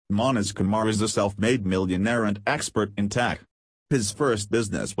Manoj Kumar is a self-made millionaire and expert in tech. His first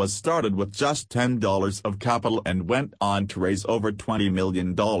business was started with just $10 of capital and went on to raise over $20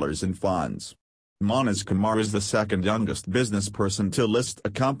 million in funds. Manoj Kumar is the second youngest business person to list a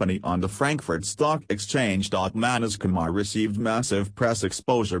company on the Frankfurt Stock Exchange. Manoj Kumar received massive press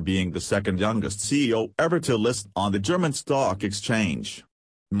exposure, being the second youngest CEO ever to list on the German stock exchange.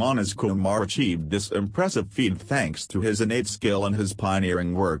 Manoj Kumar achieved this impressive feat thanks to his innate skill and his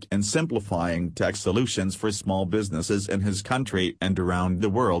pioneering work in simplifying tech solutions for small businesses in his country and around the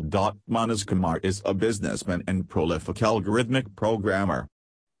world. Manoj Kumar is a businessman and prolific algorithmic programmer.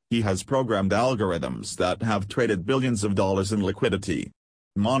 He has programmed algorithms that have traded billions of dollars in liquidity.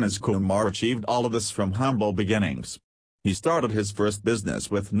 Manoj Kumar achieved all of this from humble beginnings. He started his first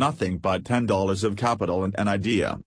business with nothing but $10 of capital and an idea.